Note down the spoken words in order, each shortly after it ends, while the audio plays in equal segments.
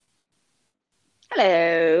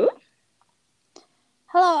Hello，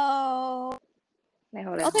你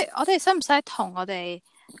好。我哋使唔使同我哋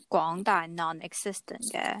廣大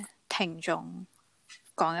non-existent 嘅聽眾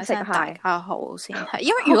講一聲大家好先？係因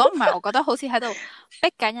為如果唔係，我覺得好似喺度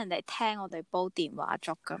逼緊人哋聽我哋煲電話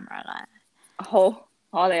粥咁樣咧。好，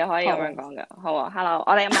我哋可以咁樣講嘅。好啊 ，Hello，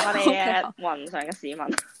我哋嘅雲上嘅市民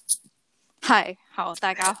係好，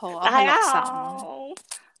大家好，我係陸嬸，我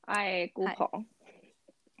係姑婆。係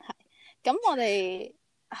咁，我哋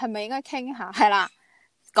係咪應該傾下？係啦，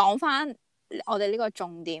講翻我哋呢個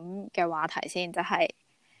重點嘅話題先，就係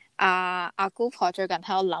阿姑婆最近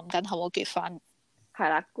喺度諗緊好唔好結婚。係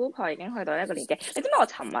啦，姑婆已經去到一個年紀。你知唔知我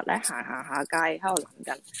尋日咧行下街喺度諗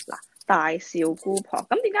緊嗱，大少姑婆，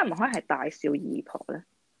咁點解唔可以係大少姨婆咧？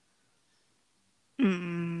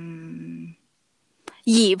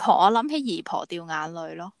姨婆，我諗起姨婆掉眼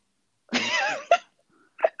淚咯。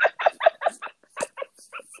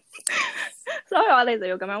所以我哋就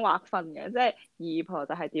要咁樣劃分嘅，即係姨婆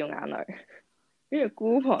就係掉眼淚，跟住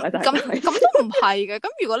姑婆咧就係咁都唔係嘅。咁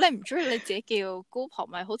如果你唔中意你自己叫姑婆，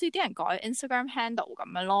咪好似啲人改 Instagram handle 咁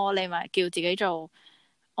樣咯。你咪叫自己做，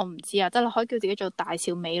我唔知啊，即係你可以叫自己做大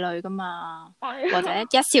少美女噶嘛，或者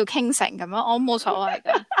一笑傾城咁樣，我冇所謂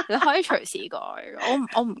噶。你可以隨時改，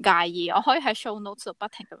我唔介意，我可以喺 show notes 度不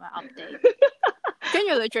停咁樣 update。跟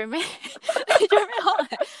住你最尾可能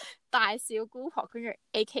係大少姑婆，跟住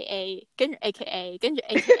AKA， 跟住 AKA， 跟住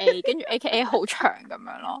AKA， 跟住 AKA 好長咁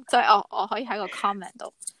樣咯。即係我可以喺個 comment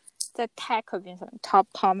度，即係 tag 佢變成 top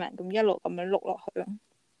comment 咁一路咁樣碌落去咯。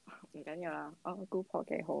唔緊要啦，姑婆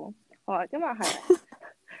幾好。好啊，因為係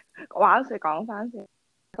話說講翻先，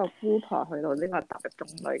個姑婆去到呢個踏入中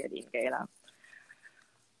女嘅年紀啦。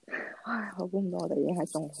唉，我估唔到我哋已經係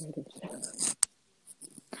中女點算？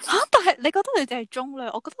但係你覺得你哋係中女？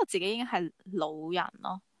我覺得我自己已經係老人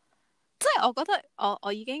咯。即係我覺得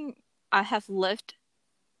我已經 I have lived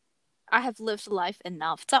life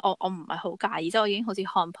enough。即係我唔係好介意，即係我已經好似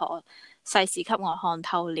看破世事，給我看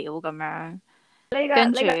透了咁樣。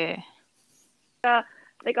跟住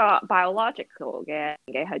呢個 biological 嘅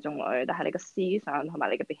年紀係中女，但係你個思想同埋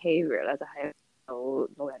你嘅 behavior 咧就係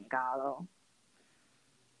老人家咯。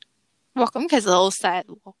哇，咁其實好 sad，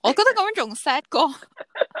 我覺得咁樣仲 sad 過。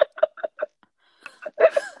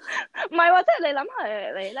唔係喎，即係你諗下，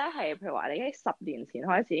你咧係譬如話，你喺10年前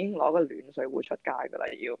開始已經攞個暖水壺出街噶啦，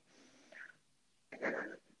要。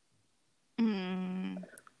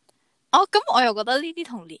咁我又覺得呢啲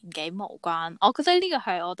同年紀無關，我覺得呢個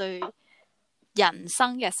係我對人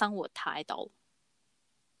生嘅生活態度。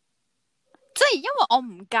即係因為我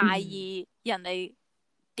唔介意人哋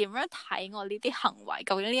點樣睇我呢啲行為，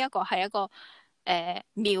究竟呢一個係一個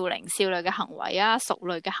妙齡少女嘅行為啊，淑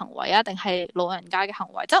女嘅行為啊，定係老人家嘅行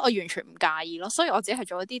為？即係我完全唔介意咯，所以我只係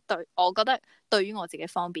做一啲我覺得對於我自己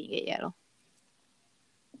方便嘅嘢咯。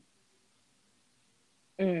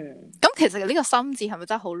咁其實呢個心智係咪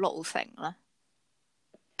真係好老成咧？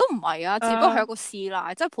都唔係啊，只不過係一個師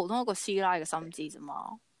奶，即係普通一個師奶嘅心智啫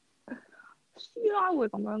嘛。師奶會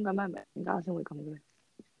咁樣嘅咩？點解先會咁嘅？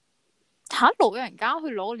老人家去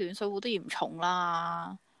攞暖水壺都嚴重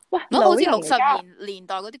啦。喂，我好似60年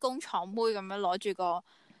代嗰啲工廠妹咁樣攞住個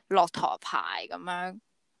駱駝牌咁樣。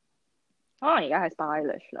可能而家係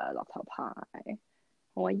stylish 啦，駱駝牌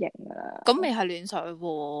好鬼型噶啦。咁未係暖水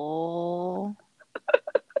壺？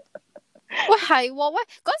喂，係喎，喂，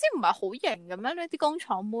嗰陣時唔係好型嘅咩？呢啲工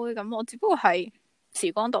廠妹咁，我只不過係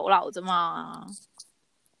時光倒流啫嘛。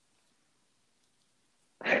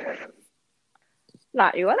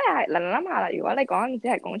嗱，如果你係諗下啦，如果你講緊只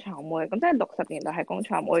係工廠妹，咁即係60年代係工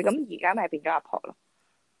廠妹，咁而家咪變咗阿婆咯。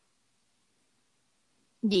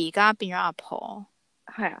而家變咗阿婆，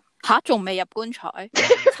係啊，仲未入棺材，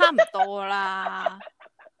差唔多啦。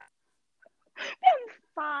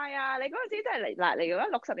快啊！你嗰陣時真係嗱，你如果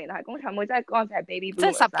60年代係工廠妹，即係嗰陣時係 baby boom，即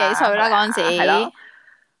係10幾歲啦嗰陣時。係咯。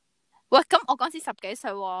喂，咁我嗰陣時10幾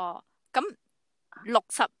歲喎，咁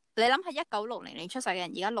60，你諗下1960年出世嘅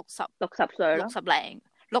人，而家60歲咯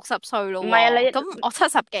，60歲咯。唔係啊，你咁我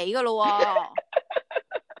70幾噶咯喎。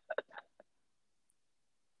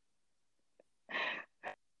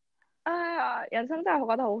哎呀，人生真係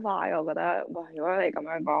覺得好快，我覺得。哇，如果你咁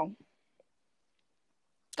樣講，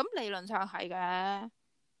咁理論上係嘅。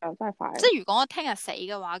真係快。即係如果我聽日死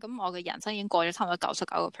嘅話，咁我嘅人生已經過咗差唔多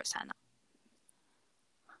99%啦。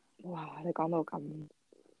哇，你講到咁，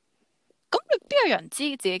咁你邊有人知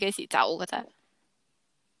自己幾時走嘅啫？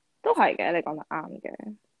都係嘅，你講得啱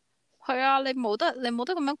嘅。係啊，你冇得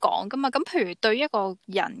咁樣講噶嘛。咁譬如對一個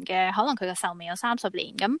人嘅，可能佢嘅壽命有30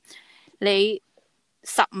年，咁你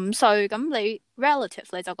15歲，咁你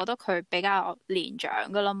relative 你就覺得佢比較年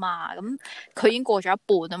長噶啦嘛。咁佢已經過咗一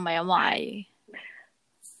半啊嘛，因為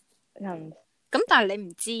咁但係你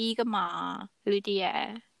唔知噶嘛呢啲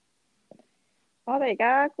嘢。我哋而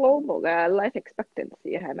家 global 嘅 life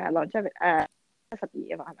expectancy 係咩？longevity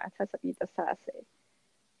 72啊嘛，係咪72到34？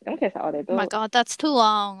咁其實我哋都唔係㗎，that's too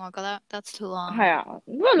long，我覺得 that's too long。係啊，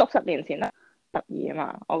不過60年前啦，12啊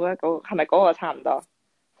嘛，我覺得係咪嗰個差唔多？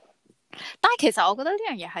但係其實我覺得呢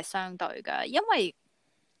樣嘢係相對㗎，因為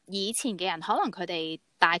以前嘅人可能佢哋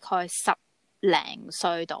大概10零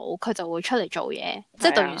歲到，佢就會出嚟做嘢，即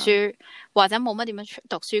係讀完書或者冇乜點樣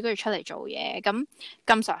讀書，跟住出嚟做嘢。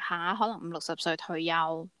咁上下可能50、60歲退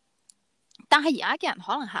休，但係而家嘅人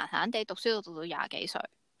可能閒閒地讀書到到20幾歲，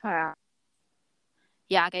係啊，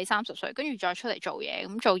 20幾、30歲，跟住再出嚟做嘢，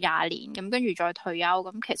咁做20年，咁跟住再退休，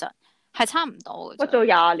咁其實係差唔多嘅。我做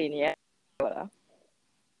20年嘢㗎啦。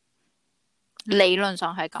理論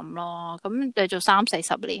上係咁咯，咁你做30、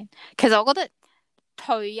40年，其實我覺得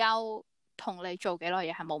退休同你做幾耐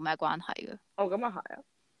嘢係冇咩關係嘅。哦，咁啊係啊，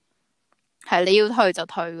係你要退就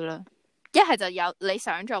退噶啦，一係就有你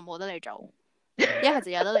想做冇得你做，一係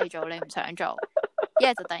就有得你做你唔想做，一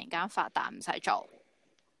係就突然間發達唔使做，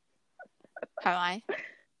係咪？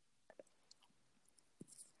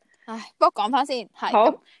唉，不過講翻先，係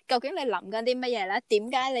咁，究竟你諗緊啲乜嘢咧？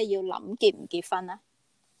點解你要諗結唔結婚咧？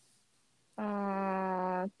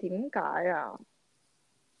點解啊？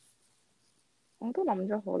我都諗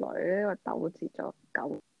咗好耐，呢個糾結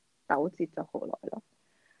咗好耐咯。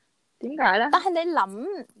點解咧？但係你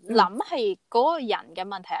諗係嗰個人嘅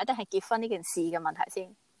問題，定係結婚呢件事嘅問題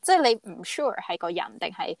先？即係你唔 sure 係個人定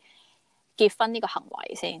係結婚呢個行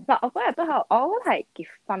為先？嗱，我嗰日都係，我覺得係結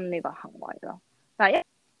婚呢個行為咯。但係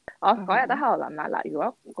我嗰日都喺度諗啦。嗱，如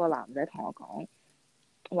果個男仔同我講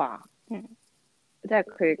話，即係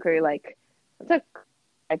佢 like， 即係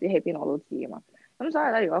地址喺邊我都知噶嘛。咁所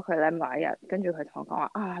以咧，如果佢咧某一日跟住佢同我講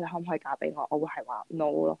話你可唔可以嫁俾我？我會係話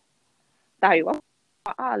no 咯。但係如果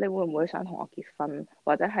你會唔會想同我結婚？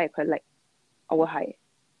或者係佢嚟，我會係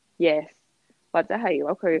yes。或者係如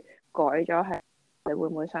果佢改咗係，你會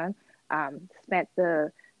唔會想spend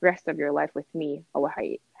the rest of your life with me？ 我會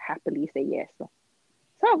係 happily say yes 咯。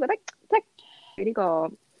所以我覺得即係呢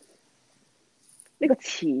個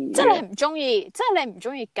詞，即係你唔中意，即係你唔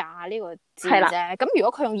中意嫁呢個字啫。咁如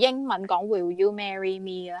果佢用英文講 Will you marry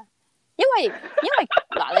me 咧？因為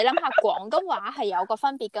嗱，你諗下廣東話係有個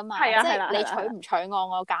分別噶嘛，即係你娶唔娶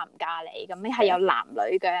我嫁唔嫁你，咁你係有男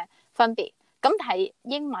女嘅分別。咁但係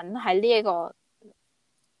英文喺呢一個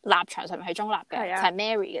立場上面係中立嘅，就係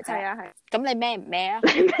marry 嘅啫。咁你咩唔咩啊？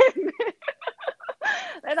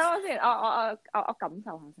你等我先，我感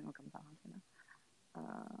受下先，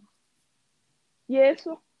啦。Yes。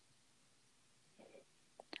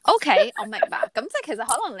OK， 我明白。咁即係其實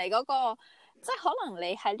可能你嗰個，即係可能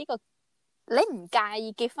你喺呢個，你唔介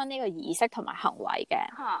意結婚呢個儀式同埋行為嘅，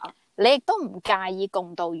你亦都唔介意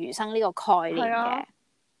共度餘生呢個概念嘅。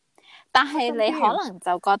但係你可能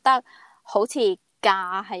就覺得好似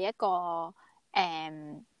嫁係一個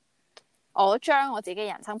我將我自己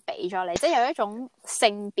人生俾咗你，即係有一種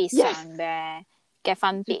性別上嘅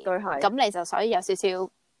分別。咁你就所以有少少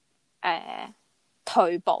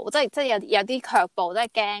退步，即係有啲卻步，即係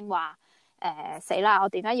驚話死啦！我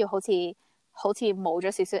點解要好似冇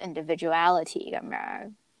咗少少 individuality 咁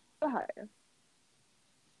樣？都係啊！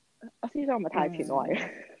我思想係咪太前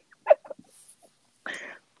衛？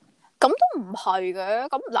咁都唔係嘅。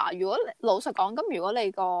咁嗱，如果老實講，咁如果你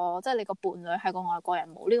個伴侶係個外國人，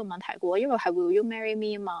冇呢個問題嘅喎，因為係 Will you marry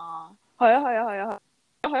me 啊嘛。係啊。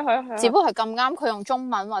只不過係咁啱佢用中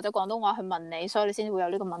文或者廣東話去問你，所以你先會有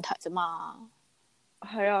呢個問題啫嘛。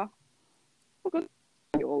係啊，我覺得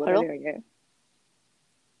呢樣嘢。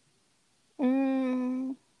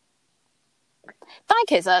但係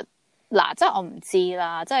其實嗱，即係我唔知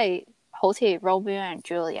啦，即係好似 Romeo and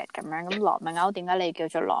Juliet 咁樣，咁羅密歐點解你叫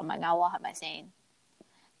做羅密歐啊？係咪先？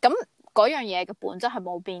咁嗰樣嘢嘅本質係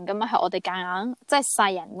冇變噶嘛，係我哋夾硬即係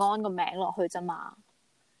世人安個名落去啫嘛。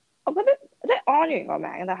我覺得即係安完個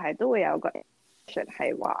名，但係都會有個 action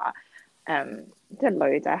係話，即係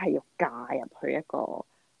女仔係要嫁入去一個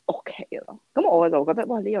屋企咯。咁我就覺得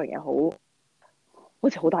哇，呢樣嘢好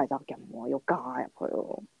似好大責任喎，要嫁入去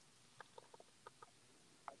咯。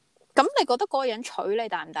咁你覺得嗰個人娶你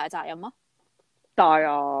大唔大責任啊？大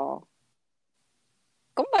啊！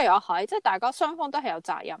咁咪又係，即係大家雙方都係有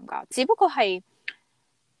責任噶，只不過係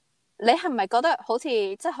你係咪覺得好似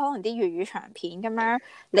即係可能啲粵語長片咁樣，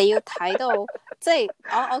你要睇到即係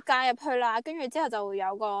我嫁入去啦，跟住之後就會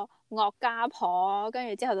有個惡家婆，跟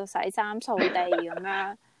住之後就洗衫掃地咁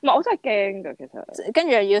樣。唔係，我真係驚噶，其實。跟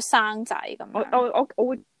住又要生仔咁樣。我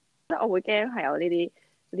會，即係我會驚係有呢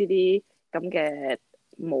啲咁嘅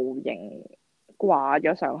模型掛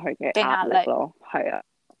咗上去嘅壓力咯，係啊。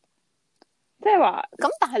即係話咁，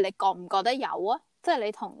但係你覺唔覺得有啊？即係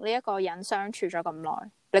你同呢一個人相處咗咁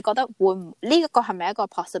耐，你覺得會唔呢一個係咪一個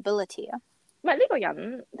possibility 啊？唔係呢個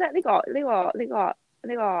人，即係呢個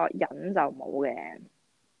人就冇嘅。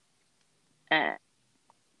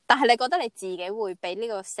但係你覺得你自己會俾呢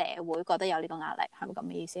個社會覺得有呢個壓力，係咪咁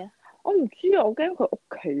嘅意思咧？我唔知啊，我驚佢屋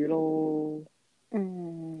企咯。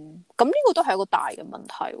咁呢個都係一個大嘅問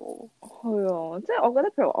題喎。係啊，即係我覺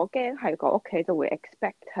得，譬如我驚係個屋企就會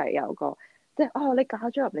expect 係有個，即係你嫁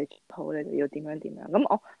咗入嚟好，你就要點樣點樣。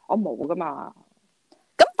咁我冇噶嘛。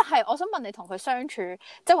咁但係我想問你同佢相處，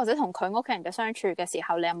即係或者同佢屋企人嘅相處嘅時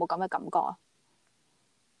候，你有冇咁嘅感覺啊？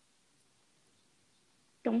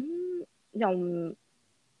咁又唔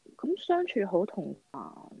咁相處好同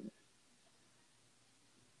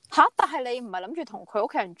吓？但係你唔係諗住同佢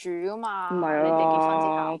屋企人住噶嘛？唔係啊，你哋結婚之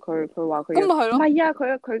後，佢話佢咁咪係咯？唔係啊，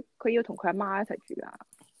佢要同佢阿媽一齊住啊。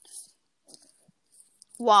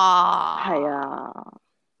哇！係啊！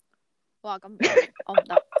哇！咁我唔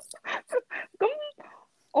得。咁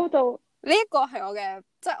我就呢一個係我嘅，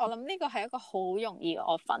即係我諗呢個係一個好容易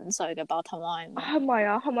我粉碎嘅 bottom line。係咪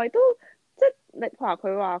啊？係咪都即係你話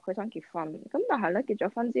佢話佢想結婚，咁但係咧結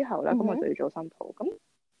咗婚之後咧，咁我就要做新抱。咁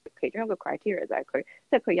其中一個 criteria 就係佢，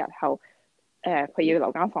即係佢日後佢要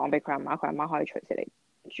留間房俾佢阿媽，佢阿媽可以隨時嚟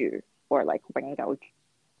住，或者 like 永久住。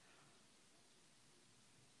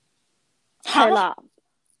係啦，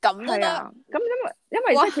咁都得。咁因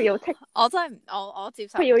為即係佢要 take，我真係我接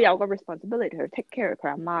受。佢要有個 responsibility 去 take care 佢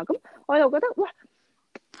阿媽。咁我又覺得哇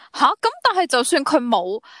吓，咁但係就算佢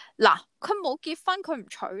冇結婚，佢唔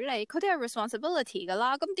娶你，佢都有 responsibility 噶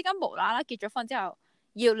啦。咁點解無啦啦結咗婚之後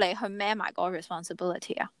要你去孭埋嗰個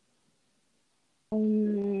responsibility 啊？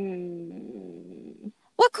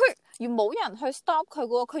喂，佢如冇人去 stop 佢嘅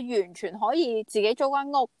喎，佢完全可以自己租間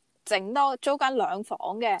屋，租間2房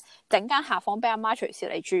嘅，整間客房俾阿媽隨時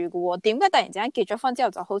嚟住嘅喎。點解突然之間結咗婚之後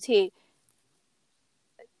就好似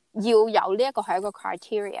要有呢一個係一個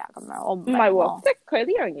criteria 咁樣？我唔明係喎，即係佢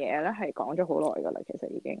呢樣嘢咧係講咗好耐噶啦，其實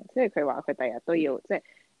已經，即係佢話佢第日都要即係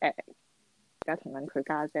而家同緊佢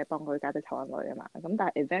家姐幫佢家姐湊緊女啊嘛。咁但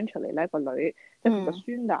係 eventually 咧個女即係個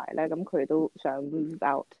孫大咧，咁佢都想 move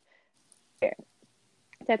out 嘅。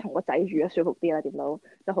即係同個仔住得舒服啲啦，點都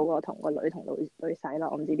即係好過同個女同女仔啦。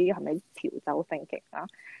我唔知呢啲係咪潮州 thinking 啦，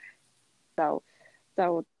就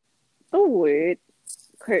都會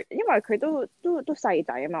佢，因為佢都細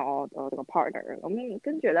仔啊嘛。我個 partner 咁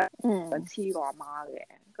跟住咧想黐個阿媽嘅，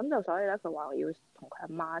咁就所以咧佢話我要同佢阿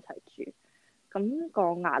媽一齊住，咁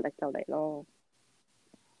個壓力就嚟咯。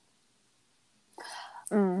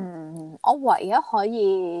我唯一可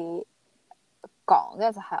以講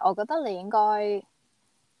嘅就係，我覺得你應該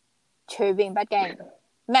處變不驚，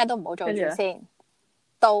咩都唔好做住先。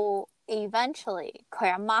到 eventually 佢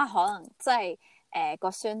阿媽可能即係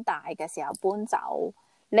個孫大嘅時候搬走，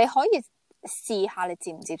你可以試下你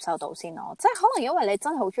接唔接受到先咯。即係可能因為你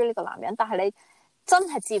真係好中意呢個男人，但係你真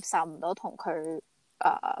係接受唔到同佢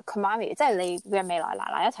佢媽咪，即係你嘅未來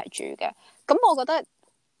奶奶一齊住嘅。咁我覺得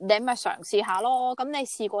你咪嘗試下咯。咁你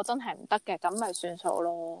試過真係唔得嘅，咁咪算數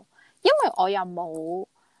咯。因為我又冇。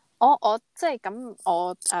我即係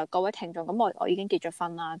咁，各位聽眾，咁我已經結咗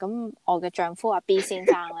婚啦。咁我嘅丈夫阿 B 先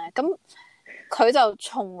生咧，咁佢就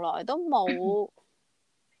從來都冇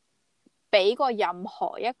俾過任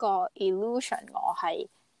何一個 illusion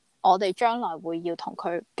我哋將來會要同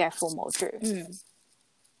佢嘅父母住。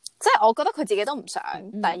即係我覺得佢自己都唔想。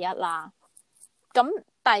第一啦，咁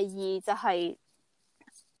第二就係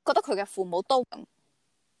覺得佢嘅父母都咁，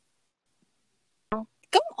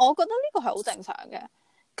我覺得呢個係好正常嘅。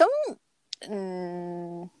咁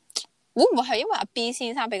會唔會係因為阿 B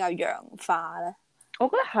先生比較洋化咧？我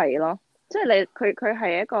覺得係咯，即係佢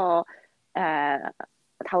係一個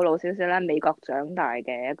透露少少咧，美國長大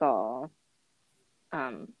嘅一個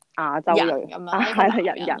亞洲人咁樣，係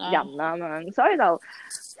啦，人啦咁樣，所以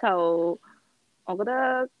就我覺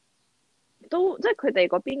得都即係佢哋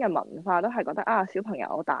嗰邊嘅文化都係覺得小朋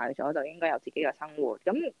友大咗就應該有自己嘅生活。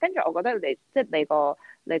咁跟住我覺得你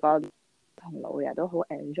個同老爺都好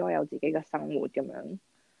enjoy 有自己嘅生活咁樣。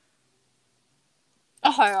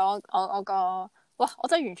係我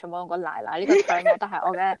真係完全冇用過奶奶呢個 term， 但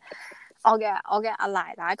係我嘅阿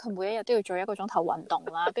奶奶佢每一日都要做1個鐘頭運動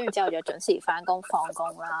啦，跟住之後就準時翻工放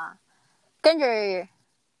工啦。跟住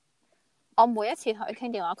我每一次同佢傾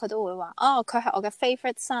電話，佢都會話佢係我嘅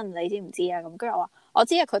favourite son， 你知唔知啊？咁跟住我話我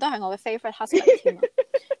知啊，佢都係我嘅 favourite husband 添啊。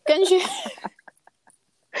跟住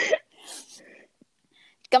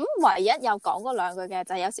咁唯一有講過2句嘅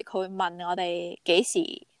就係有時佢會問我哋幾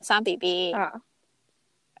時生 BB。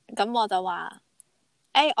咁我就話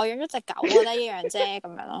我養咗隻狗，我覺得一樣啫，咁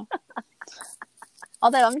樣咯。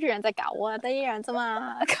我哋諗住養隻狗啊，得一樣啫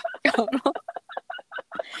嘛，咁咯。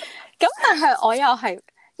咁但係我又係，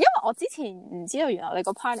因為我之前唔知道原來你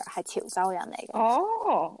個 partner 係潮州人嚟嘅。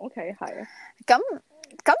哦，OK，係啊。咁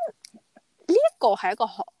呢一個係一個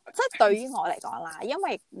即係對於我嚟講啦，因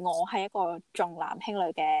為我係一個重男輕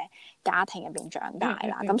女嘅家庭入邊長大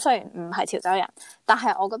啦。咁雖然唔係潮州人，但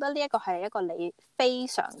係我覺得呢一個係一個你非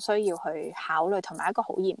常需要去考慮同埋一個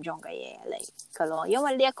好嚴重嘅嘢嚟嘅咯。因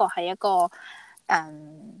為呢一個係一個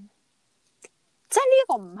即係呢一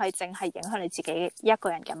個唔係淨係影響你自己一個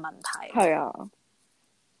人嘅問題。係啊，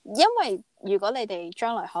因為如果你哋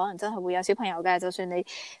將來可能真係會有小朋友嘅，就算你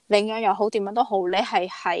領養又好點樣都好，你係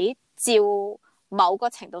喺照某個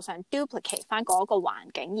程度上 duplicate 翻嗰個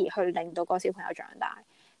環境而去令到個小朋友長大。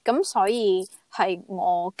咁所以係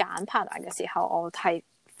我揀 partner 嘅時候，我係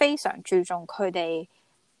非常注重佢哋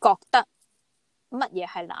覺得乜嘢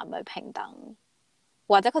係男女平等，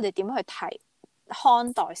或者佢哋點去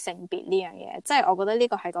看待性別呢樣嘢。即係我覺得呢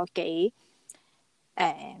個係個幾可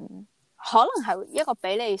能係一個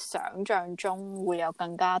比你想象中會有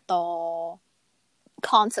更加多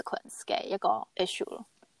consequence 嘅一個 issue 咯。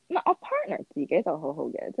唔係我 partner 自己就好好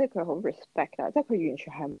嘅，即係佢好 respect 啊，即係佢完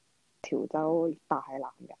全係潮州大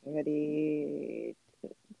男人嗰啲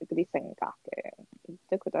性格嘅，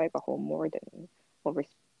即係佢都係一個好 modern、好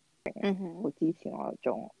respect、好支持我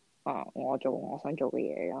做我想做嘅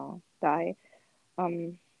嘢咯。但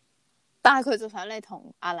係佢就想你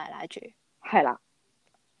同阿奶奶住。係啦。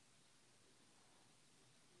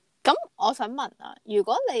咁我想問啊，如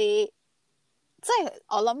果你即係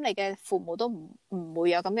我諗你嘅父母都唔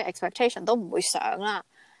會有咁嘅 expectation， 都唔會想啦。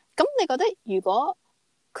咁你覺得如果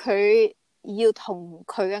佢要同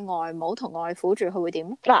佢嘅外母同外父住，佢會點？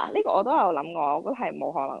嗱，呢個我都有諗過，我覺得係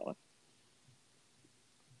冇可能咯。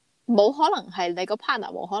冇可能係你個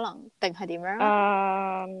partner 冇可能，定係點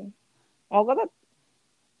樣？我覺得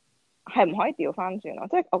係唔可以調翻轉咯，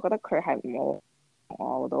即係我覺得佢係唔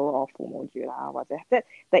好我到我父母住啦，或者即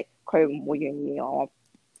係佢唔會願意，我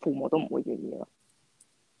父母都唔會願意咯。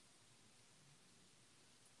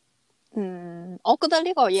我覺得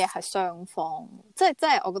呢個嘢係雙方，即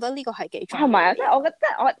係我覺得呢個係幾重要。係咪啊？即係我覺得，即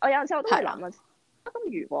係我有陣時我都會諗啊。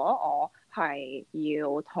咁如果我係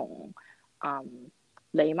要同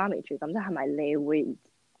你媽咪住，咁即係咪你會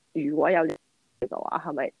如果有嘅話，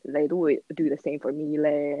係咪你都會 do the same for me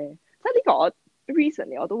咧？即係呢個我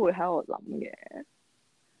recently 我都會喺度諗嘅。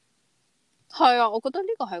係啊，我覺得呢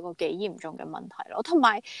個係個幾嚴重嘅問題咯。同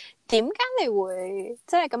埋點解你會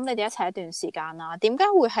即係咁？你哋一齊一段時間啦，點解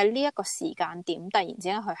會喺呢一個時間點突然之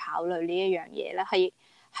間去考慮呢一樣嘢咧？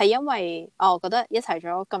係因為我覺得一齊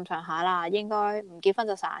咗咁上下啦，應該唔結婚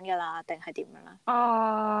就散噶啦，定係點樣咧？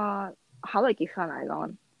考慮結婚嚟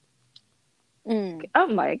講，唔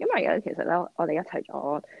係，因為其實咧，我哋一齊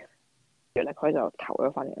咗，原來佢就求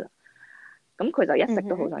咗婚嘅啦。咁佢就一直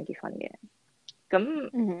都好想結婚嘅。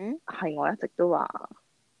咁係我一直都話，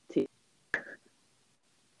睇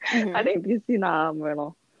定啲先啊，咁樣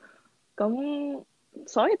咯。咁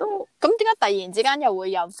所以都咁點解突然之間又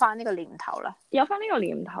會有翻呢個念頭咧？有翻呢個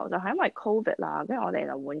念頭就係因為 Covid 啦，跟住我哋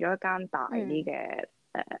就換咗一間大啲嘅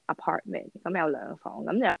apartment，咁有2房，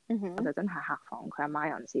咁就就真係客房。佢阿媽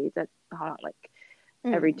有陣時即係可能 like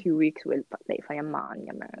every 2 weeks 會嚟返1晚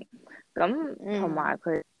咁樣。咁同埋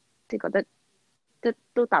佢即係覺得即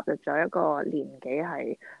都踏入咗一個年紀，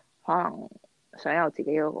係可能想有自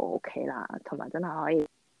己嗰個屋企啦，同埋真係可以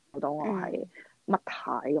做到我係乜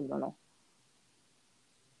太咁樣咯。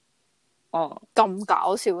咁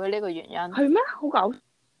搞笑嘅呢個原因係咩？好搞笑。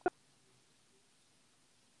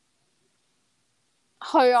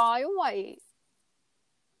係啊，因為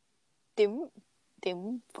點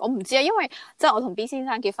我唔知啊，因為即係我同 B 先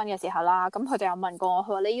生結婚嘅時候啦，咁佢哋有問過我，佢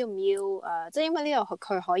話你要唔要即係因為呢度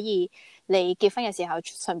佢可以你結婚嘅時候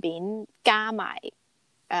順便加埋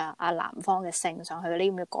阿男方嘅姓上去，你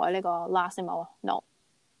要唔要改呢個 last name？No。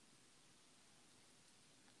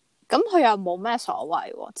咁佢又冇咩所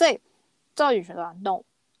謂喎，即係我完全都話 no。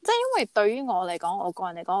即係因為對於我嚟講，我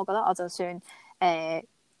個人嚟講，我覺得我就算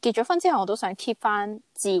結咗婚之後，我都想 keep 翻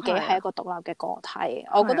自己係一個獨立嘅個體。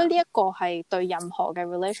我覺得呢一個係對任何嘅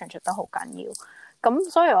relationship 都好緊要。咁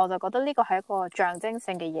所以我就覺得呢個係一個象徵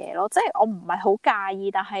性嘅嘢咯。即係我唔係好介意，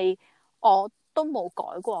但係我都冇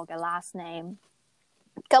改過我嘅 last name。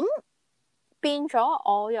咁變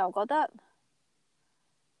咗我又覺得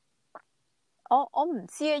我唔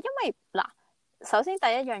知啊，因為嗱，首先第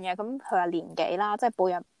一樣嘢咁佢話年紀啦，即係步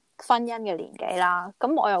入婚姻嘅年紀啦。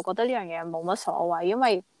咁我又覺得呢樣嘢冇乜所謂，因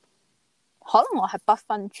為可能我係不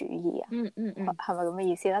婚主義啊。係咪咁嘅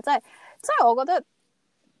意思咧？即係我覺得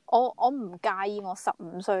我唔介意我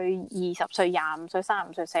15歲、20歲、25歲、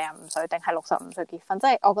35歲、45歲定係65歲結婚，即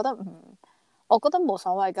係我覺得我覺得冇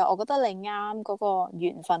所謂㗎。我覺得你啱嗰個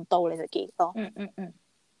緣分到你就結咯。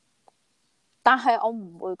但係我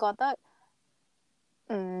唔會覺得，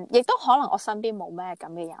亦都可能我身邊冇咩咁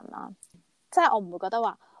嘅人啦。即係我唔會覺得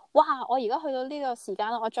話，哇！我而家去到呢個時間，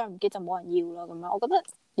我再唔結就冇人要啦咁樣。我覺得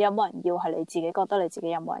有冇人要係你自己覺得你自己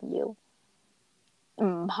有冇人要，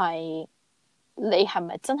唔係你係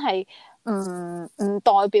咪真係唔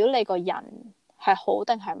代表你個人係好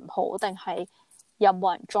定係唔好，定係有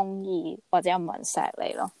冇人中意或者有冇人錫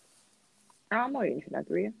你咯。啱，我完全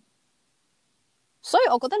agree。所以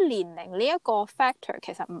我覺得年齡呢一個 factor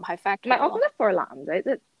其實唔係 factor。唔係，我覺得 for 男仔即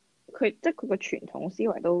係佢個傳統思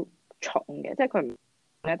維都重嘅，即係佢唔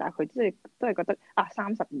咧，但係佢即係都係覺得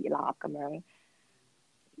30而立咁樣，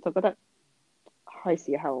就覺得係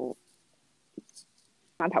時候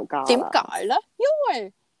翻頭家啦。點解咧？因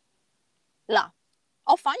為嗱，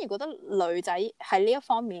我反而覺得女仔喺呢一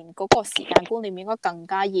方面嗰個時間觀念應該更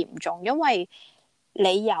加嚴重，因為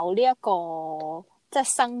你有呢一個即係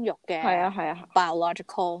生育嘅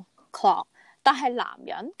biological clock。但係男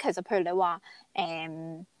人其實譬如你話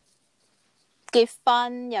結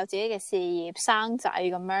婚有自己嘅事業生仔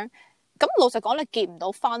咁樣，咁老實講你結唔到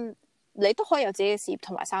婚，你都可以有自己嘅事業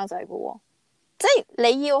同埋生仔嘅喎。即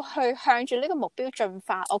係你要去向住呢個目標進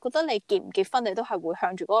發，我覺得你結唔結婚你都係會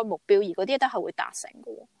向住嗰個目標，而嗰啲都係會達成嘅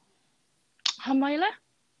喎。係咪咧？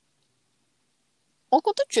我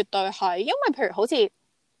覺得絕對係，因為譬如好似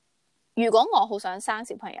如果我好想生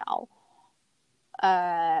小朋友，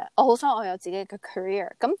我好想我有自己嘅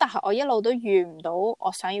career， 咁但係我一路都遇唔到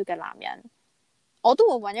我想要嘅男人，我都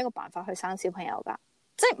會揾一個辦法去生小朋友㗎，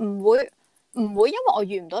即係唔會因為我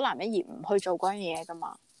遇唔到男人而唔去做嗰樣嘢㗎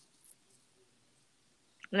嘛。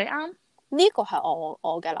你啱，呢個係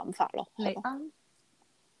我嘅諗法咯。你啱，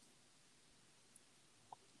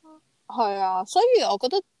係啊，所以我覺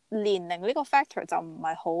得年齡呢個 factor 就唔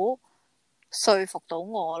係好說服到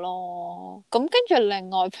我咯。咁跟住另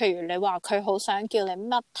外，譬如你話佢好想叫你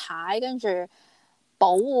乜太，跟住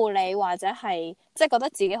保護你，或者係即係覺得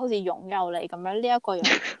自己好似擁有你咁樣，呢一個人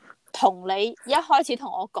同你一開始同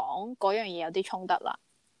我講嗰樣嘢有啲衝突啦。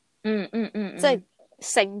即係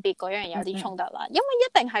性別嗰樣嘢有啲衝突啦，因為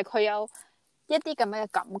一定係佢有一啲咁樣嘅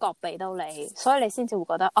感覺俾到你，所以你先至會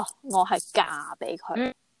覺得我係嫁俾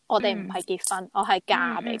佢，我哋唔係結婚，我係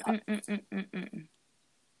嫁俾佢。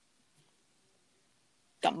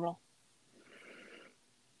咁咯。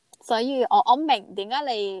所以我明點解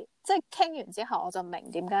你即係傾完之後，我就明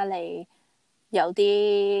點解你有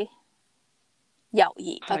啲猶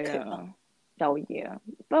豫不決咯。猶豫啊！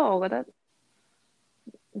不過我覺得。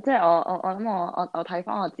即係我諗我睇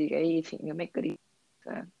翻我自己以前嘅 make 嗰啲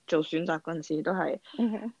做選擇嗰陣時都係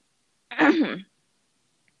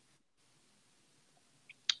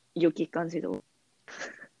要結嗰陣時都唔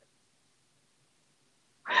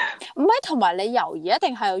係，同埋你猶豫一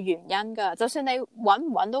定係有原因噶，就算你揾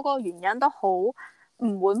唔揾到嗰個原因都好，唔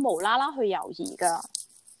會無啦啦去猶豫噶。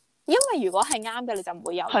因為如果係啱嘅，你就唔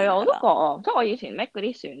會猶豫。係啊，我都覺，即係我以前 make 嗰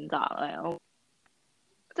啲選擇咧，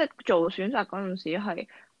即係做選擇嗰陣時係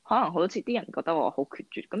可能好似啲人覺得我好決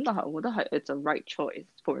絕，咁但係我覺得係 it's a right choice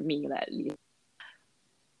for me 咧。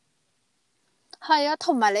係啊，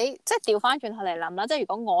同埋你即係調翻轉頭嚟諗啦，即係如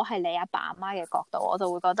果我係你阿爸阿媽嘅角度，我就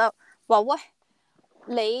會覺得話喂，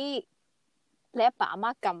你阿爸阿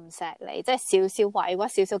媽咁錫你，即係少少委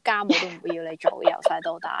屈、少少家務都唔會要你做，由細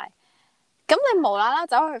到大。咁你無啦啦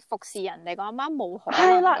走去服侍人哋個阿媽，冇可能。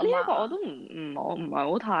係啦，呢一個我都我唔係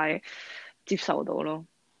好太接受到咯。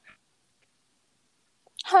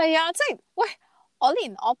係啊，即係喂，我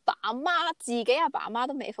連我爸阿媽自己阿爸阿媽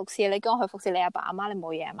都未服侍，你叫我去服侍你阿爸阿媽，你冇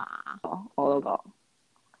嘢嘛？我都講。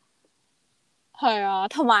係啊，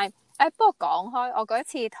同埋不過講開，我嗰一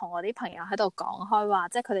次同我啲朋友喺度講開話，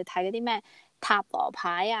即係佢哋睇嗰啲咩塔羅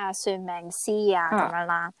牌啊、算命師啊咁樣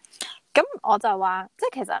啦。咁我就話，即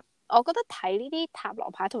係其實我覺得睇呢啲塔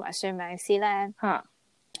羅牌同埋算命師咧，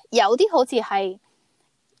有啲好似係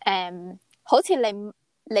好似你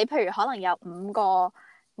譬如可能有5個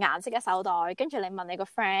顏色嘅手袋，跟住你問你個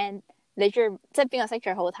friend，你即係邊個色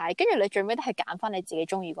最好睇，跟住你最尾都係揀翻你自己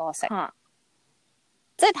中意嗰個色，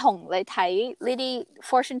即係同你睇呢啲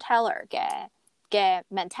fortune teller 嘅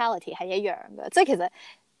mentality 係一樣嘅，即係其實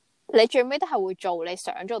你最尾都係會做你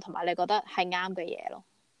想做同埋你覺得係啱嘅嘢咯。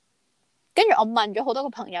跟住我問咗好多個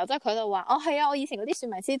朋友，即係佢就話係啊，我以前嗰啲算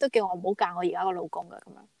命師都叫我唔好嫁我而家個老公噶咁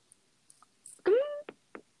樣。咁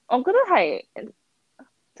我覺得係。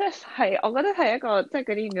即係，我覺得係一個即係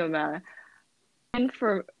嗰啲叫咩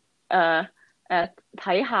咧？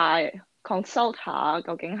睇下 consult 下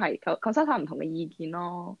究竟係 consult 下唔同嘅意見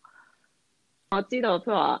咯。我知道譬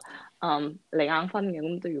如話離硬分嘅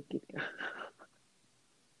咁都要結嘅。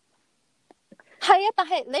係啊，但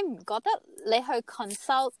係你唔覺得你去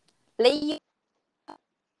consult 你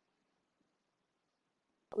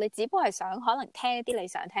只不過係想可能聽一啲你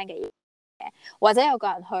想聽嘅嘢，或者有個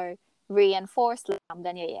人去 reinforce 你諗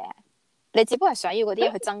緊嘅嘢，你只不過係想要嗰啲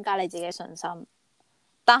嘢去增加你自己嘅信心。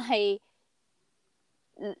但係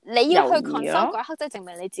你要去 consult 嗰一刻，即係證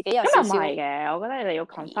明你自己有少少。咁又唔係嘅，我覺得你要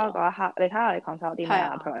consult 嗰一刻，你睇下你 consult 啲咩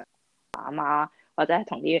啊？譬如媽啊，或者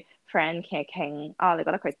同啲 friend 傾啊，你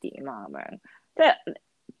覺得佢點啊？咁樣即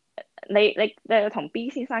係你同 B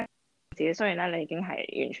先生自己，雖然咧你已經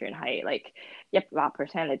係完全係 like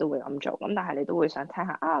 100%你都會咁做，咁但係你都會想聽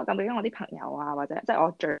下啊，咁究竟我啲朋友啊，或者即係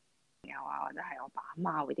我最朋友啊，或者係我爸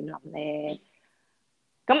媽會點諗咧？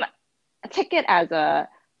咁 take it as a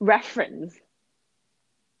reference。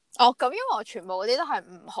哦，咁因為我全部嗰啲都係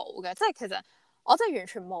唔好嘅，即係其實我真係完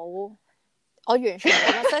全冇，我完全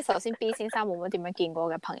冇乜。即係首先 B 先生冇乜點樣見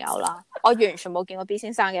過嘅朋友啦，我完全冇見過 B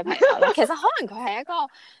先生嘅朋友啦。其實可能佢係一個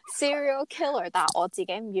serial killer，但係我自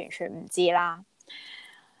己完全唔知啦。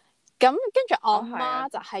咁跟住我媽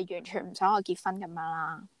就係完全唔想我結婚咁樣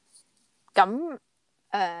啦。咁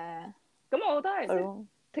咁我覺得係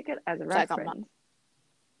take it as a reference。就係咁啦。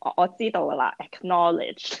我知道噶啦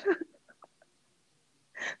 ，acknowledge。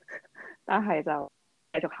但係就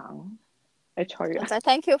繼續行，你吹啊！就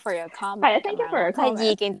thank you for your comment。係啊，thank you for your comment。即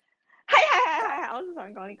係意見。係，我都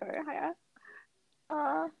想講呢句，係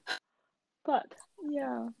啊。But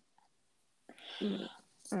yeah。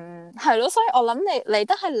係咯，所以我諗你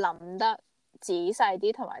都係諗得仔細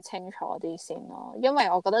啲同埋清楚啲先咯，因為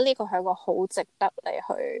我覺得呢個係一個好值得你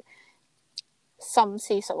去深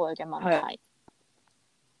思熟慮嘅問題。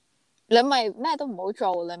你咪咩都唔好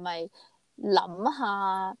做，你咪諗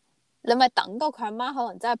下，你咪等到佢阿媽可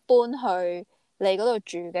能真係搬去你嗰度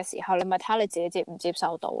住嘅時候，你咪睇下你自己接唔接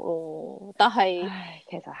受到咯。但係，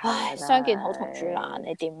其實係相見好同住難，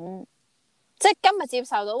你點？即係今日接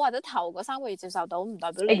受到，或者頭嗰3個月接受到，唔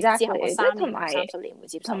代表你之後嗰3年、30年會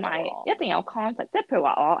接受到。同埋一定有 conflict，即係譬如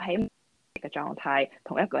話我喺嘅狀態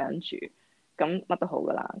同一個人住，咁乜都好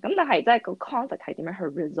噶啦。咁但係即係個 conflict 係點樣去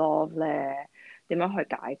resolve 咧？點樣去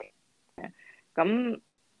解決？咁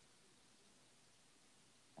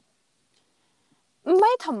唔係，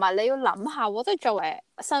同埋你要諗下喎，即係作為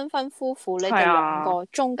新婚夫婦，你哋兩個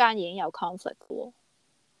中間已經有 conflict 喎。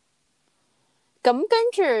咁跟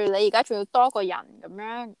住你而家仲要多個人咁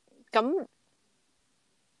樣，咁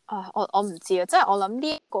我唔知啊，即係我諗呢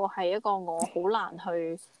一個係一個我好難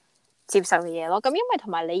去接受嘅嘢咯。咁因為同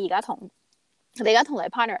埋你而家同你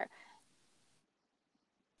partner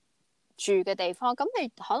住嘅地方，咁你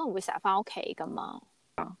可能會成日翻屋企噶嘛。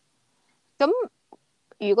咁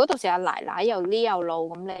如果到時阿奶奶又呢又路，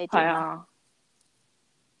咁你點啊？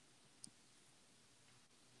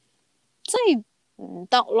即係唔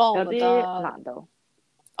得咯，有啲難度。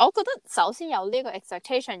我覺得首先有呢個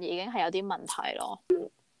expectation 已經係有啲問題咯。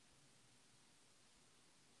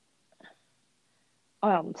我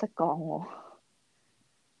又唔識講喎。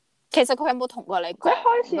其實佢有冇同過你講？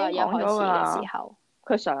佢開始一開始嘅時候，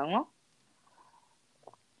佢想咯。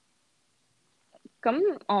咁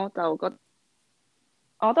我就覺得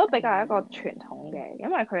我都比較一個傳統嘅，因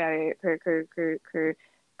為佢係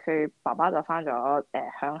佢爸爸就翻咗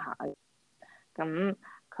鄉下，咁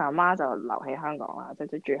佢阿媽就留喺香港啦，即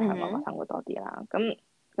係住香港嘅生活多啲啦。咁，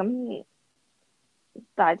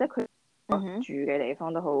但係即係佢住嘅地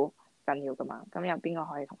方都好緊要噶嘛。咁有邊個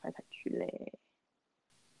可以同佢一齊住咧？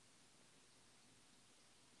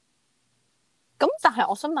咁但係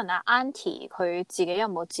我想問下 Auntie 佢自己有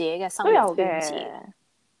冇自己嘅生活圈子？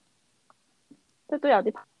即係都有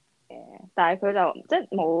啲嘅，但係佢就即係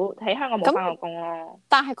冇喺香港冇返過工咯。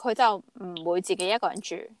但係佢就唔會自己一個人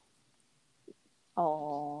住。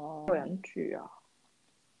一個人住啊？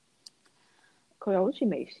佢又好似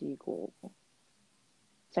未試過，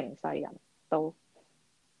成世人都。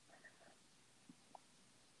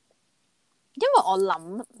因為我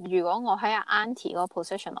諗，如果我喺阿 Auntie 嗰個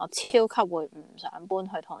position，我超級會唔想搬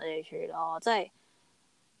去同你哋住咯。即係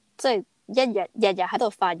日日喺度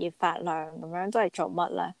發熱發亮咁樣，都係做乜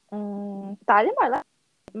咧？但係因為咧，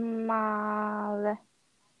媽咧，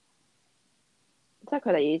即係佢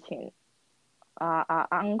哋以前阿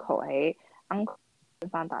uncle 喺 uncle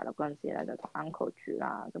翻大陸嗰陣時咧，就同 uncle 住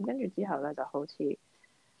啦。咁跟住之後咧，就好似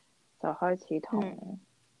就開始同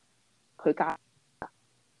佢家。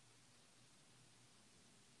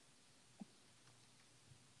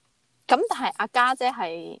咁但係阿家姐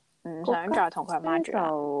係唔想再同佢阿媽住。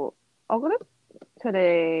就我覺得佢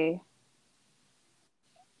哋，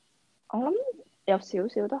我諗有少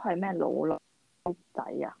少都係咩老女仔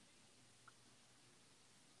啊，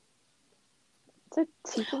即係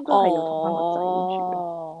始終都係要同翻個仔住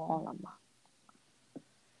咯。我諗啊，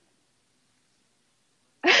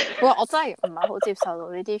喂，我真係唔係好接受到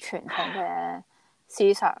呢啲傳統嘅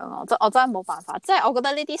思想咯，我真係冇辦法，即係我覺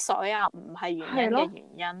得呢啲所有唔係原因嘅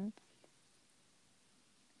原因，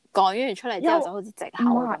講完出嚟之後就好似藉口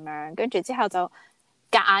咁樣，跟住之後就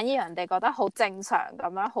夾硬要人哋覺得好正常咁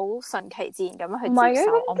樣，好順其自然咁樣去接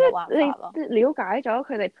受，我冇辦法咯。你了解咗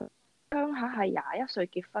佢哋鄉下係21歲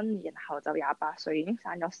結婚，然後就28歲已經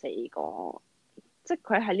生咗4個，即係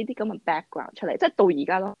佢係呢啲咁嘅 background 出嚟，即係到而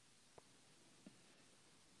家咯。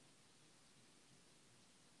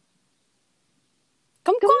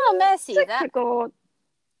咁關我咩事啫？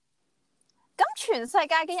咁全世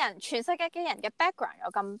界嘅人嘅 background 有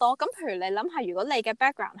咁多，咁譬如你諗下，如果你嘅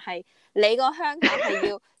background 係你個鄉下係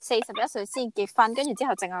要41歲先結婚，跟住之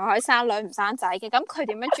後淨係可以生女唔生仔嘅，咁佢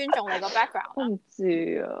點樣尊重你個 background？ 我唔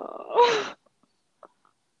知啊。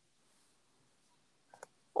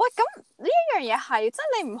喂，咁呢一樣嘢係，即係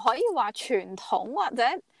你唔可以話傳統或者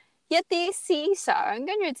一啲思想，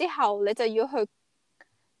跟住之後你就要去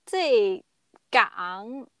即係夾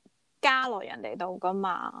硬加落人哋度噶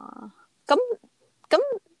嘛？咁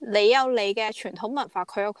你有你嘅傳統文化，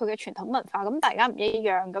佢有佢嘅傳統文化，咁大家唔一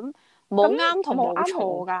樣，咁冇啱同冇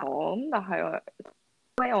錯噶。咁但係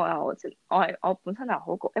我本身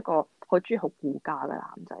係一個好中意好顧家嘅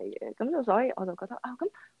男仔嘅，咁就所以我就覺得啊，咁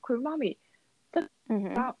佢媽咪即係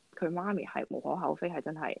佢媽咪係無可厚非，係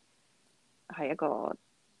真係一個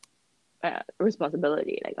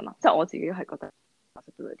responsibility 嚟噶嘛，即係我自己係覺得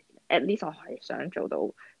responsibility，at least 我係想做到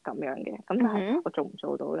咁樣嘅，咁但係我做唔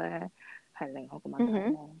做到咧係另外一個問題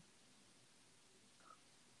咯。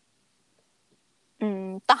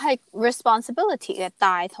但係 responsibility 嘅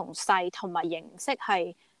大同細同埋形式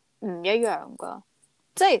係唔一樣噶，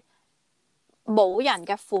即係冇人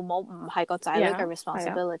嘅父母唔係個仔女嘅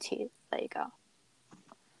responsibility 嚟噶，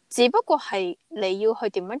只不過係你要去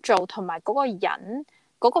點樣做，同埋嗰個人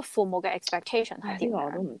嗰個父母嘅 expectation 係點樣。呢個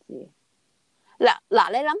我都唔知。嗱，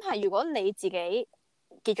你諗下，如果你自己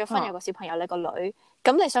結咗婚有個小朋友，你個女，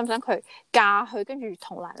咁你想唔想佢嫁去跟住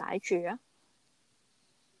同奶奶住啊？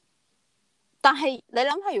但係你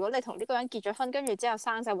諗下，如果你同呢個人結咗婚，跟住之後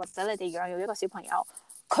生仔，或者你哋養育一個小朋友，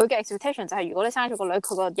佢嘅 expectation 就係如果你生咗個女，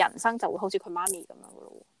佢個人生就會好似佢媽咪咁樣噶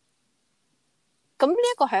咯。咁呢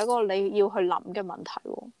一個係一個你要去諗嘅問題。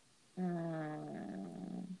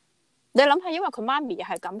你諗下，因為佢媽咪又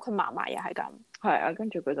係咁，佢嫲嫲又係咁，係啊，跟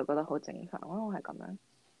住佢就覺得好正常咯，係咁樣。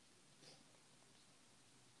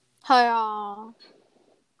係啊，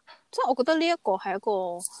即係我覺得呢一個係一個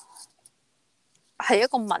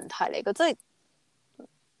問題嚟嘅，即係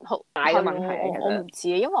好大嘅問題我唔知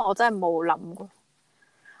啊，因為我真係冇諗過。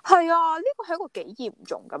係啊，呢個係一個幾嚴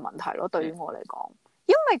重嘅問題咯，對於我嚟講，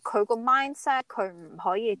因為佢個 mindset 佢唔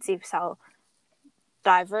可以接受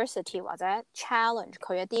diversity 或者 challenge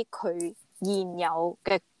佢一啲佢現有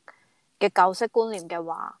嘅舊式觀念嘅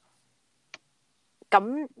話，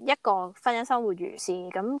咁一個婚姻生活如是，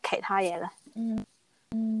咁其他嘢咧？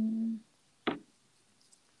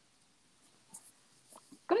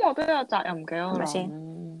咁我都有責任嘅，係咪先？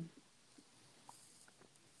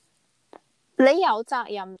你有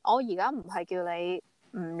責任，我而家唔係叫你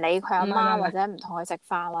唔理佢阿媽，或者唔同佢食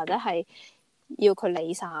飯，或者係要佢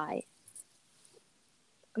理晒。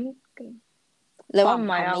咁你話唔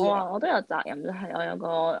係啊？我都有責任，就係我有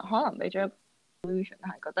個可能俾咗一個 solution，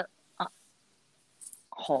係覺得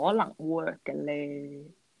可能 work 嘅咧。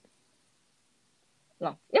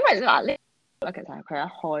嗱，因為呢咧其實係佢一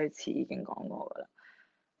開始已經講過噶啦。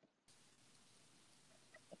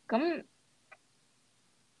咁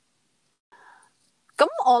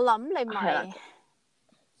我諗你咪，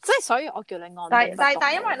即係所以我叫你按兵不動。但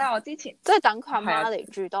係因為咧，我之前即係等佢阿媽嚟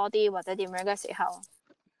住多啲，或者點樣嘅時候，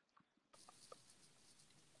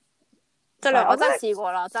即係我真係試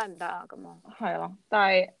過啦，真係唔得啊咁啊。係咯，但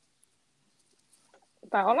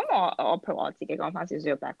係我諗我譬如我自己講翻少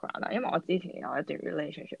少嘅 background 啦，因為我之前有一段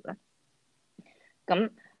relationship 咧，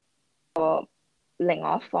咁個另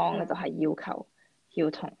外一方咧就係要求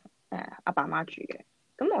要同阿爸媽住嘅，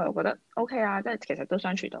咁我又覺得 OK 啊，即係其實都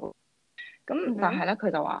相處到。咁但係咧佢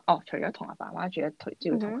就話除咗同阿爸媽住咧，仲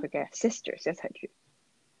要同佢嘅 sisters 一齊住。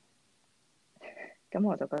咁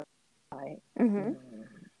我就覺得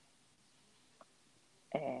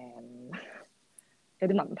有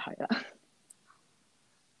啲問題啦。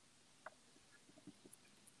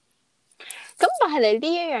咁但係你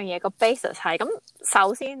呢一樣嘢個 basis 係咁，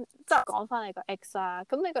首先即係講翻你個 ex 啊，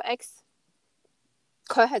咁你個 ex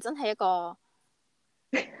佢係真係一個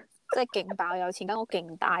即係勁爆有錢，間屋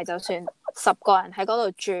勁大，就算10個人喺嗰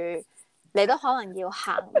度住，你都可能要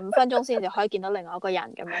行5分鐘先至可以見到另外一個人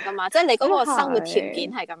咁樣噶嘛。即係你嗰個生活條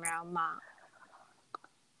件係咁樣嘛。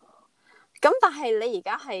咁但係你而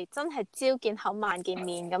家係真係朝見口晚見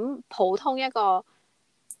面，咁普通一個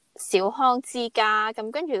小康之家，咁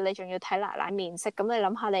跟住你仲要睇奶奶面色，咁你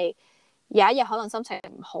諗下你有一日可能心情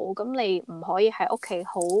唔好，咁你唔可以喺屋企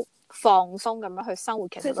好放鬆咁樣去生活，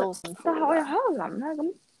其實都好辛苦。但係我又喺度諗咧，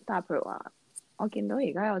咁但係譬如話，我見到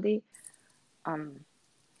而家有啲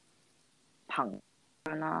朋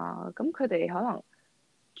友啦，咁佢哋可能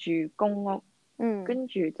住公屋，跟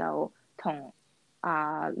住就同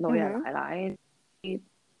老爺奶奶啲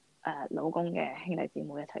老公嘅兄弟姊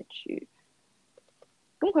妹一齊住，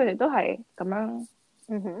咁佢哋都係咁樣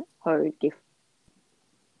去結，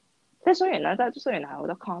即係雖然咧，即係雖然係好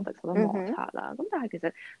多 conflict 好多摩擦啦，咁但係其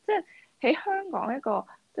實即係喺香港一個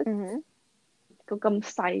即係個咁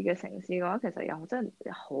細嘅城市嘅話，其實有真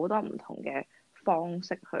係好多唔同嘅方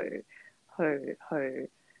式去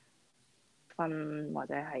分或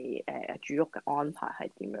者係住屋嘅安排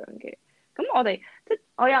係點樣嘅。咁我哋即係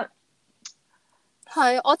我有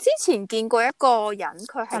係我之前見過一個人，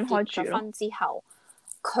佢係結咗婚之後，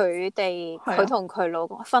佢同佢老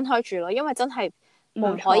公分開住咯，因為真係唔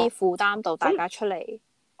可以負擔到大家出嚟。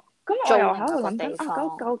咁我又喺度諗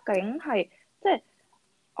緊究竟係即係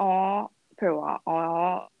我譬如話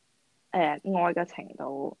我愛嘅程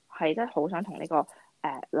度係即係好想同呢個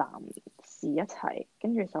男士一齊，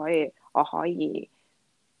跟住所以我可以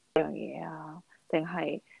呢樣嘢啊，定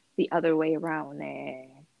係 the other way around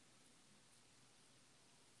咧？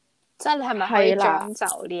即係你係咪可以將就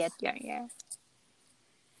呢一樣嘢？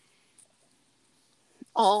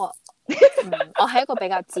我係一個比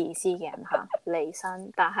較自私嘅人嚇，離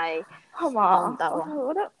身，但係係嘛？我唔得咯。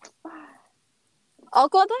我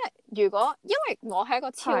覺得如果因為我係一個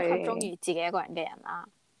超級中意自己一個人嘅人啦，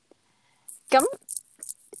咁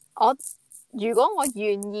如果我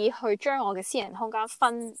願意去將我嘅私人空間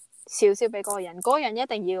分少少俾嗰個人，嗰個人一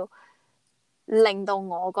定要令到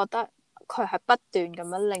我覺得佢係不斷咁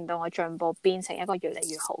樣令到我進步，變成一個越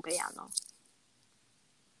嚟越好嘅人咯。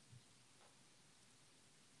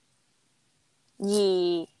而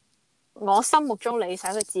我心目中理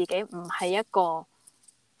想嘅自己唔係一個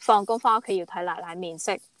放工翻屋企要睇奶奶面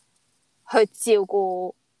色，去照顧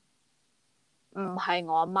唔係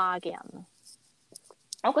我阿媽嘅人咯。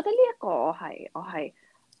我覺得呢一個我係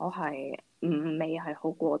未係好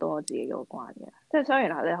過到我自己嗰關嘅，即係雖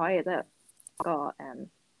然係你可以即係個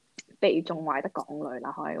避重壞得港女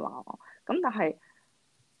啦，可以話我咁，但係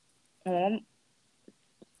我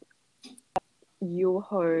要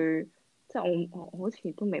去即係我好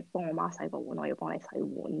似都未幫我媽洗過碗，我要幫你洗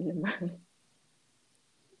碗咁樣。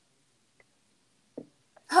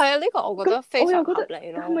係啊，呢個我覺得非常合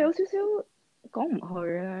理咯。係咪有少少講唔去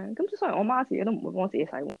咧？咁雖然我媽自己都唔會幫自己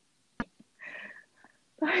洗碗，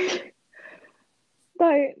但係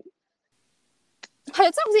係啊，即係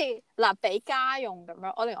好似嗱，俾家用咁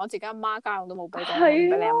樣，我連我自己阿媽家用都冇俾過，俾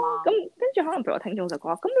你阿媽。咁跟住可能譬如我聽眾就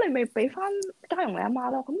講，咁你咪俾翻家用你阿媽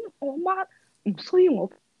咯。咁我阿媽唔需要我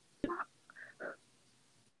媽。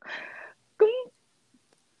咁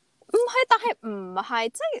唔係，但係唔係，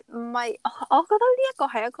即係唔係？我覺得呢一個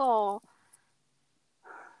係一個，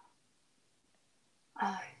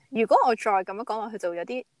唉，如果我再咁樣講落去，就會有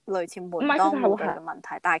啲類似門當戶對嘅問題。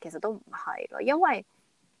但係其實都唔係咯，因為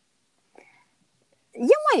你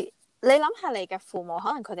諗下，你嘅父母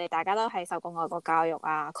可能佢哋大家都係受過外國教育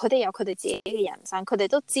啊，佢哋有佢哋自己嘅人生，佢哋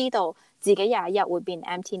都知道自己有一日會變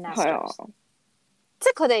empty nesters，即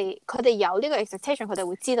係佢哋有呢個 expectation，佢哋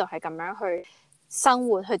會知道係咁樣去生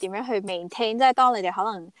活，去點樣去 maintain。即係當你哋可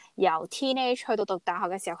能由 teenage 去到讀大學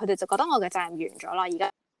嘅時候，佢哋就覺得我嘅責任完咗啦，而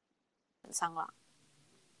家人生啦。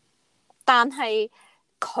但係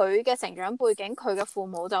佢嘅成長背景，佢嘅父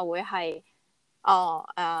母就會係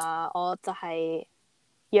我就係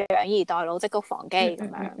養兒待老，積谷防饑咁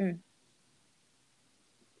樣。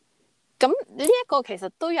咁呢一個其實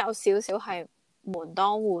都有少少係門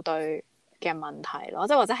當戶對嘅問題咯，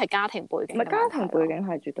即係或者係家庭背景。唔係家庭背景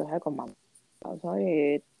係絕對係一個問題，所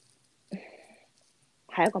以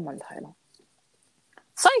係一個問題咯。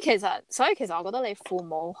所以其實我覺得你父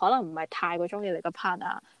母可能唔係太過中意你個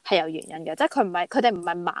partner 係有原因嘅，即係佢哋唔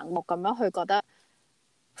係盲目咁樣去覺得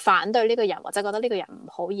反對呢個人，或者覺得呢個人唔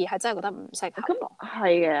好，而係真係覺得唔適合。咁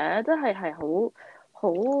係嘅，即係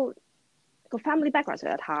好個 family background 實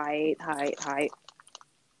在太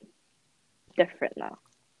different 啦。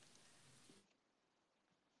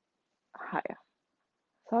係啊，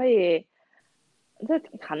所以即係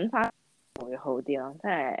近翻會好啲咯，即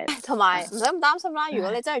係同埋唔使咁擔心啦。如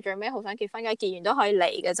果你真係最尾好想結婚嘅，結完都可以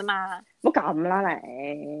離嘅啫嘛。唔好咁啦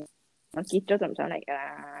你，我結咗就唔想嚟噶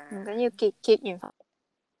啦。唔緊要，結完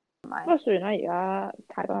唔係。不過算啦，而家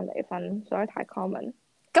太多人離婚，所以太 common。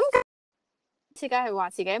咁次梗係話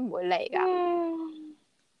自己唔會離㗎。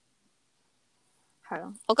係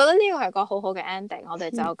咯，我覺得呢個係個好好嘅 ending，我哋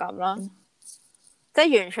就咁啦。即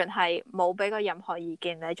係完全係冇俾過任何意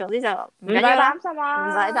見你，總之就唔使擔心啊，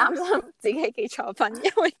唔使擔心自己結錯婚，因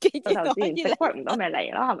為結完就自然識屈唔到咪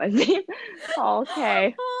嚟咯，係咪先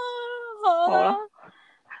？OK，好啦，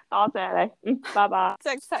多謝你，拜拜。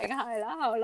直情係啦，好啦。